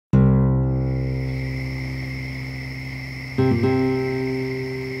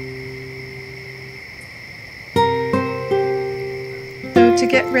to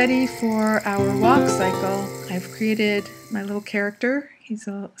get ready for our walk cycle, I've created my little character. He's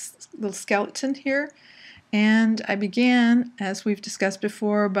a little skeleton here. And I began, as we've discussed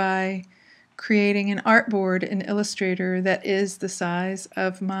before, by creating an artboard in Illustrator that is the size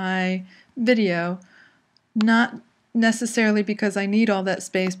of my video. Not necessarily because I need all that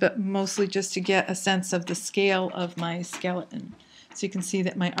space, but mostly just to get a sense of the scale of my skeleton. So you can see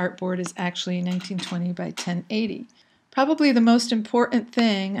that my artboard is actually 1920 by 1080. Probably the most important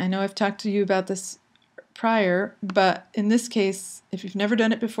thing, I know I've talked to you about this prior, but in this case, if you've never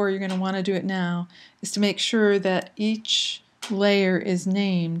done it before, you're going to want to do it now, is to make sure that each layer is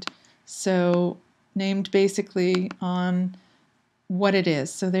named. So named basically on what it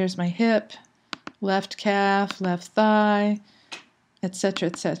is. So there's my hip, left calf, left thigh, etc.,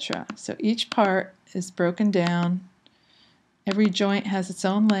 etc. So each part is broken down. Every joint has its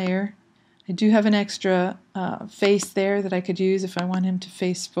own layer. I do have an extra face there that I could use if I want him to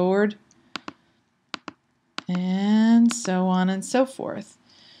face forward, and so on and so forth.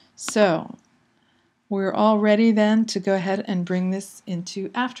 So we're all ready then to go ahead and bring this into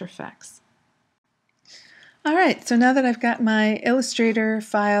After Effects. Alright, so now that I've got my Illustrator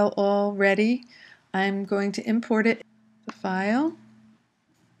file all ready, I'm going to import it. The file,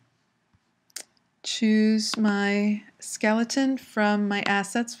 choose my skeleton from my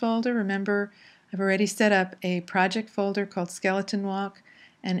Assets folder. Remember, I've already set up a project folder called Skeleton Walk,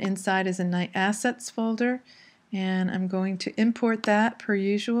 and inside is a Assets folder, and I'm going to import that per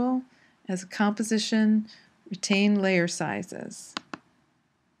usual as a composition, retain layer sizes.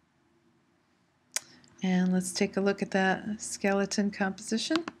 And let's take a look at that skeleton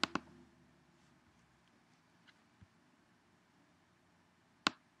composition.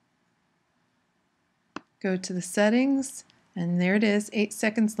 Go to the settings, and there it is, 8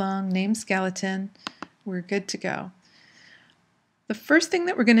 seconds long, name skeleton. We're good to go. The first thing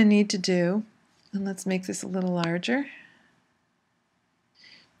that we're going to need to do, and let's make this a little larger,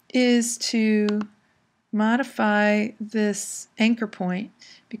 is to modify this anchor point,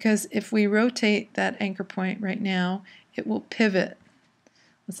 because if we rotate that anchor point right now, it will pivot.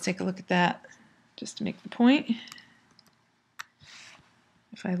 Let's take a look at that just to make the point.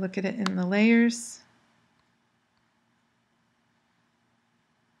 If I look at it in the layers,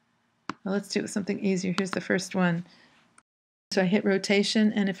 well, let's do it with something easier. Here's the first one. So I hit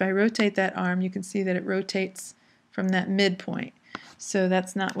rotation, and if I rotate that arm, you can see that it rotates from that midpoint. So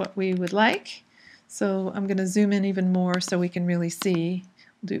that's not what we would like. So I'm going to zoom in even more so we can really see.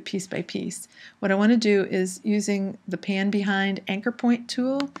 We'll do it piece by piece. What I want to do is, using the pan behind anchor point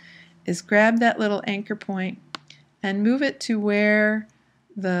tool, is grab that little anchor point and move it to where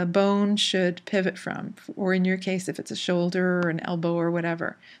the bone should pivot from, or in your case if it's a shoulder or an elbow or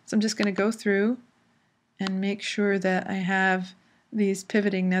whatever. So I'm just going to go through and make sure that I have these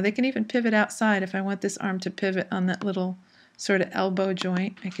pivoting. Now they can even pivot outside. If I want this arm to pivot on that little sort of elbow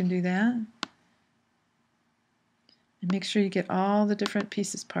joint, I can do that. And make sure you get all the different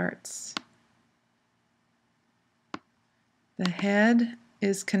pieces parts. The head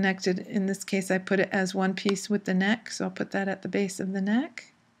is connected. In this case I put it as one piece with the neck, so I'll put that at the base of the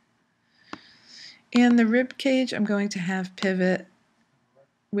neck. And the rib cage I'm going to have pivot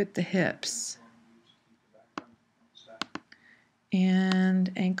with the hips.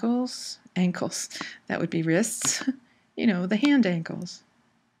 And ankles, that would be wrists, you know, the hand ankles.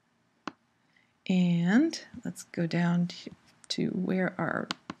 And let's go down to where our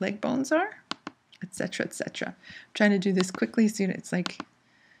leg bones are, etc., etc. I'm trying to do this quickly so it's like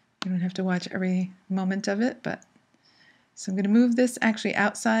you don't have to watch every moment of it, but so I'm going to move this actually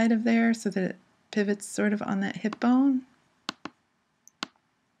outside of there so that it pivots sort of on that hip bone.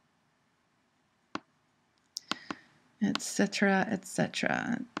 Etc.,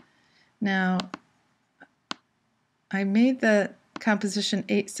 etc. Now, I made the composition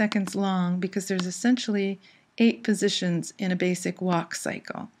 8 seconds long because there's essentially 8 positions in a basic walk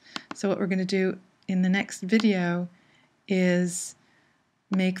cycle. So what we're going to do in the next video is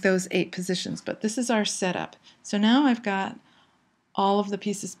make those 8 positions, but this is our setup. So now I've got all of the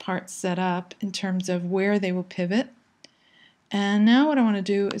pieces parts set up in terms of where they will pivot, and now what I want to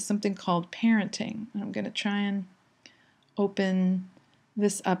do is something called parenting. I'm going to try and open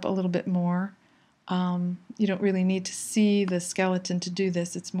this up a little bit more. You don't really need to see the skeleton to do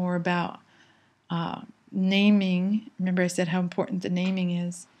this. It's more about naming. Remember I said how important the naming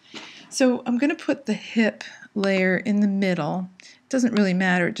is. So I'm going to put the hip layer in the middle. It doesn't really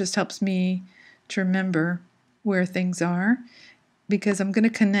matter. It just helps me to remember where things are, because I'm going to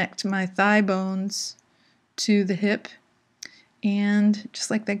connect my thigh bones to the hip, and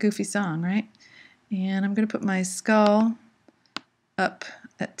just like that goofy song, right? And I'm going to put my skull up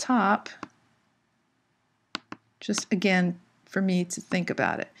at top, just again for me to think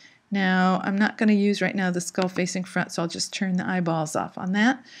about it. Now, I'm not going to use right now the skull facing front, so I'll just turn the eyeballs off on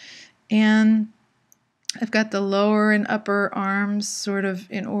that. And I've got the lower and upper arms sort of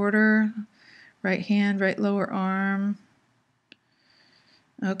in order. Right hand, right lower arm.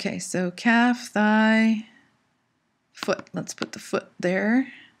 Okay, so calf, thigh, foot. Let's put the foot there.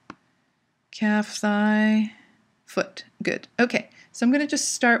 Calf, thigh, foot. Good. Okay, so I'm going to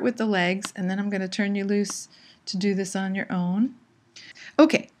just start with the legs, and then I'm going to turn you loose to do this on your own.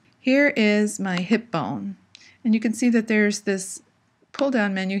 Okay, here is my hip bone. And you can see that there's this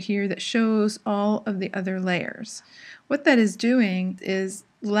pull-down menu here that shows all of the other layers. What that is doing is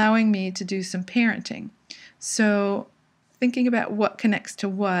allowing me to do some parenting. So thinking about what connects to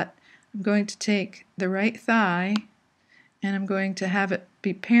what, I'm going to take the right thigh and I'm going to have it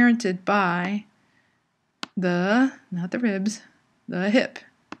be parented by the, not the ribs, the hip.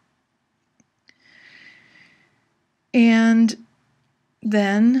 And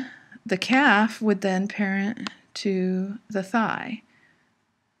then the calf would then parent to the thigh.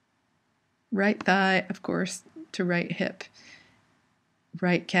 Right thigh, of course, to right hip.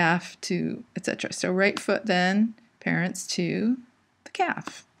 Right calf to etc. So right foot then parents to the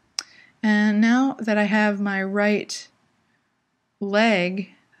calf. And now that I have my right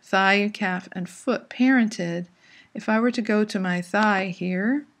leg, thigh, calf, and foot parented, if I were to go to my thigh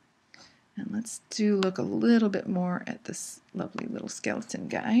here, and let's look a little bit more at this lovely little skeleton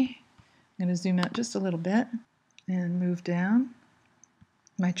guy. I'm going to zoom out just a little bit and move down.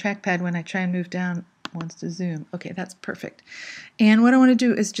 My trackpad, when I try and move down, wants to zoom. Okay, that's perfect. And what I want to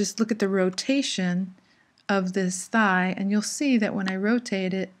do is just look at the rotation of this thigh, and you'll see that when I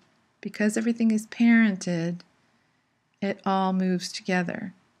rotate it, because everything is parented, it all moves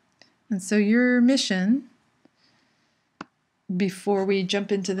together. And so your mission, before we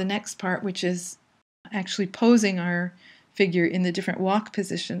jump into the next part, which is actually posing our figure in the different walk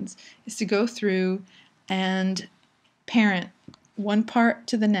positions, is to go through and parent one part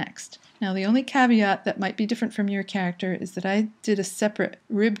to the next. Now, the only caveat that might be different from your character is that I did a separate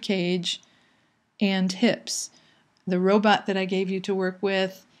rib cage and hips. The robot that I gave you to work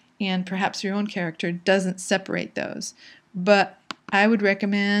with, and perhaps your own character, doesn't separate those. But I would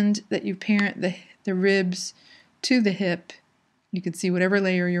recommend that you parent the ribs to the hip. You can see whatever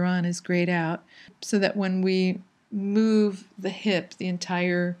layer you're on is grayed out, so that when we move the hip, the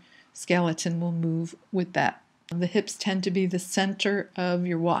entire skeleton will move with that. The hips tend to be the center of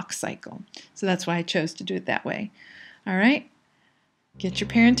your walk cycle, so that's why I chose to do it that way. All right, get your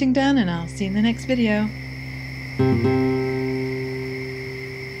parenting done, and I'll see you in the next video.